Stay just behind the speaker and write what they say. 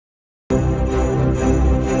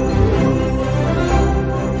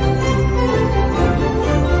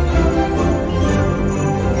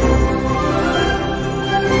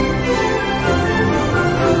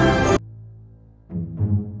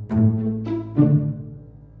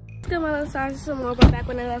Sorry, some more. We're back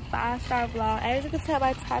with another 5-star vlog. As you can tell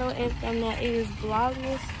by title and thumbnail, it is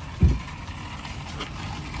Vlogmas.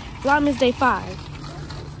 Vlogmas day 5.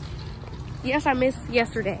 Yes, I missed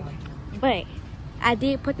yesterday, but I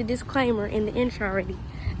did put the disclaimer in the intro already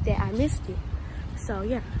that I missed it. So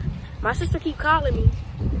yeah, my sister keep calling me.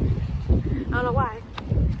 I don't know why.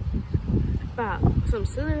 About some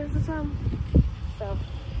scissors or something. So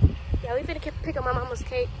yeah, we finna pick up my mama's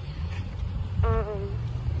cake.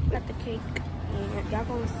 Got the cake, and y'all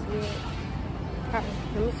gonna see it. Probably.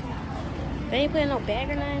 Let me see. They ain't put in no bag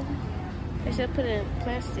or nothing. They should put it in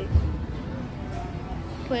plastic.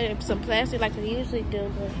 Put it in some plastic like they usually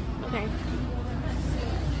do, but okay.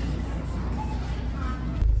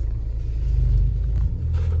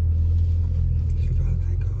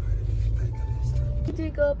 We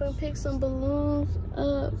did go up and pick some balloons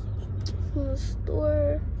up from the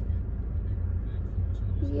store.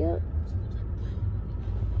 Yep.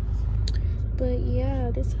 But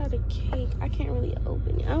yeah, this how the cake. I can't really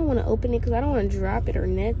open it. I don't want to open it because I don't want to drop it or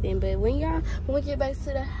nothing. But when we get back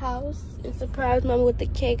to the house and surprise mama with the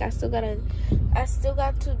cake, I still got to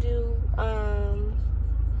do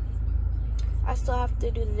I still have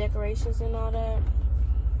to do the decorations and all that.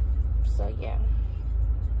 So yeah,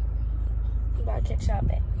 I'm about to catch y'all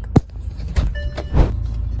back.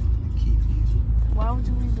 Why would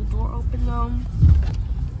you leave the door open though?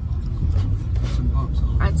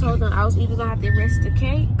 I told them I was either gonna have to risk the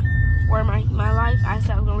cake or my life. I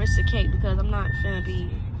said I was gonna risk the cake because I'm not gonna be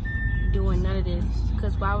doing none of this.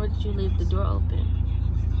 Because why would you leave the door open?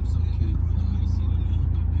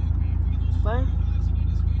 What?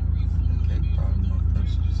 Cake probably more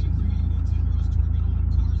precious.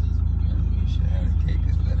 You should have a cake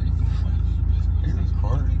is better. You're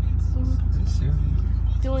recording. It's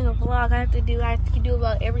serious. Doing a vlog, I have to do a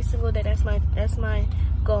vlog every single day. That's my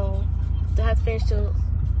goal. To have to finish till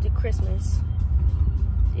Christmas.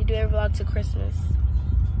 You do every vlog to Christmas.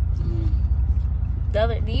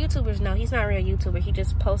 The YouTubers know he's not a real YouTuber. He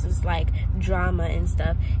just posts like drama and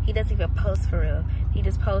stuff. He doesn't even post for real. He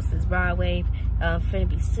just posts his Broadway finna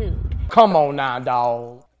be sued. Come on now,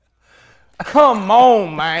 dog. Come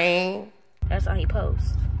on, man. That's all he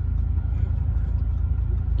posts.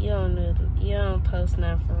 You don't post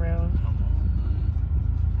nothing for real.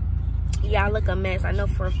 Yeah, I look a mess. I know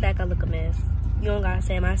for a fact I look a mess. You don't gotta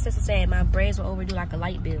say it. My sister said my braids will overdue like a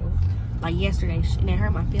light bill. Like yesterday, and it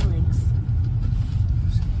hurt my feelings.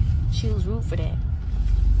 She was rude for that.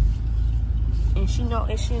 And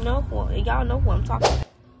y'all know who I'm talking about.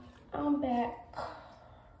 I'm back.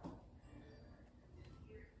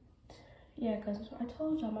 Yeah, because I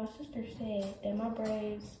told y'all, my sister said that my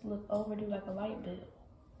braids look overdue like a light bill.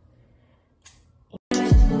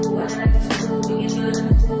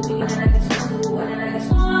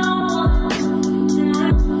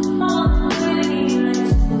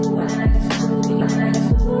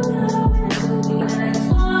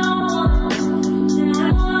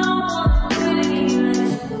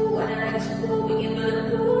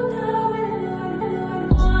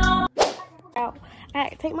 I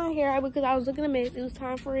had to take my hair out because I was looking a mess. It was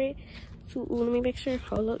time for it to, let me make sure.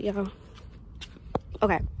 Hold up, y'all.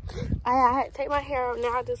 Okay. I had to take my hair out.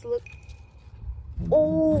 Now I just look.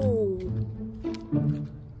 Oh.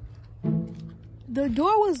 The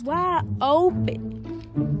door was wide open.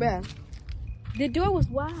 Bruh. The door was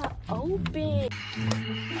wide open.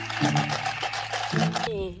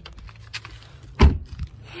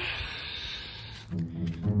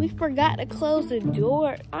 We forgot to close the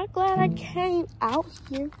door. I'm glad I came out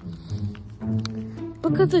here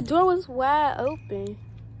because the door was wide open.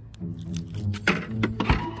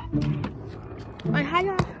 Like, how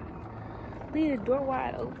y'all leave the door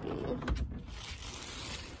wide open?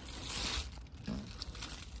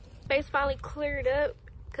 Face finally cleared up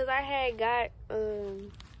because I had got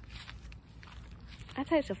I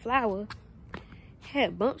touched a flower.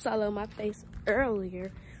 Had bumps all over my face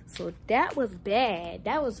earlier. So that was bad.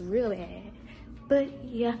 That was real bad. But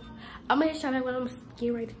yeah, I'm gonna show you when I'm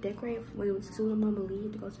getting ready to decorate. When soon I'm gonna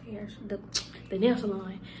leave to go to the nail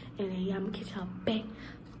salon. And then yeah, I'm gonna catch y'all back.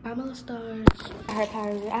 Bye, my little stars. I heard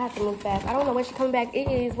tired. I have to move fast. I don't know when she's coming back. It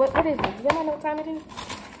is what is it? Does anyone know what time it is?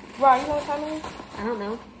 Raw, you know what time it is? I don't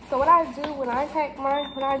know. So what I do when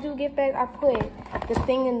I do get back, I put the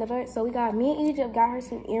thing in the butt. So we got me and Egypt got her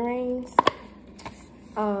some earrings.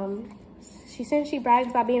 Since she brags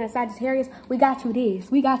about being a Sagittarius, we got you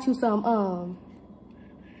this. We got you some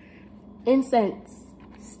incense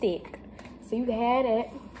stick. So you can have it.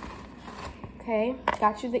 Okay.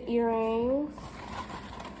 Got you the earrings.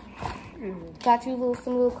 Got you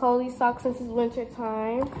some little cozy socks since it's winter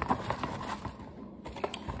time.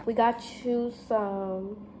 We got you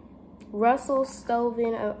some Russell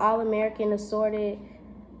Stoven All-American Assorted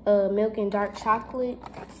Milk and Dark Chocolate.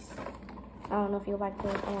 I don't know if you like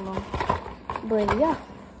that. I don't know. But yeah.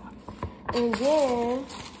 And then,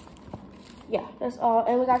 yeah, that's all.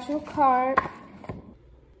 And we got you a card.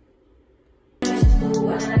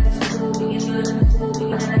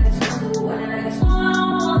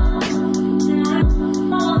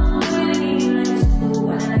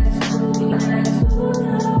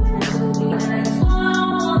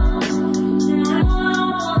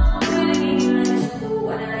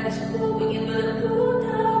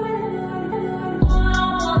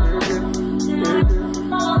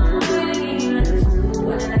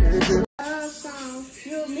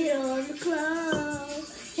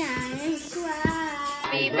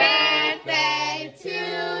 Happy birthday to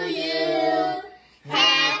you.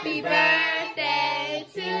 Happy birthday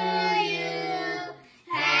to you.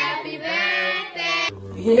 Happy birthday.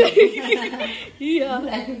 Yeah.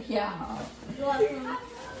 Like y'all. What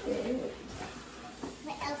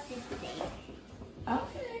else is there?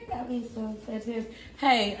 Okay, got me so fantastic.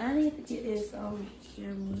 Hey, I need to get this on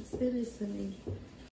camera. Send this to me.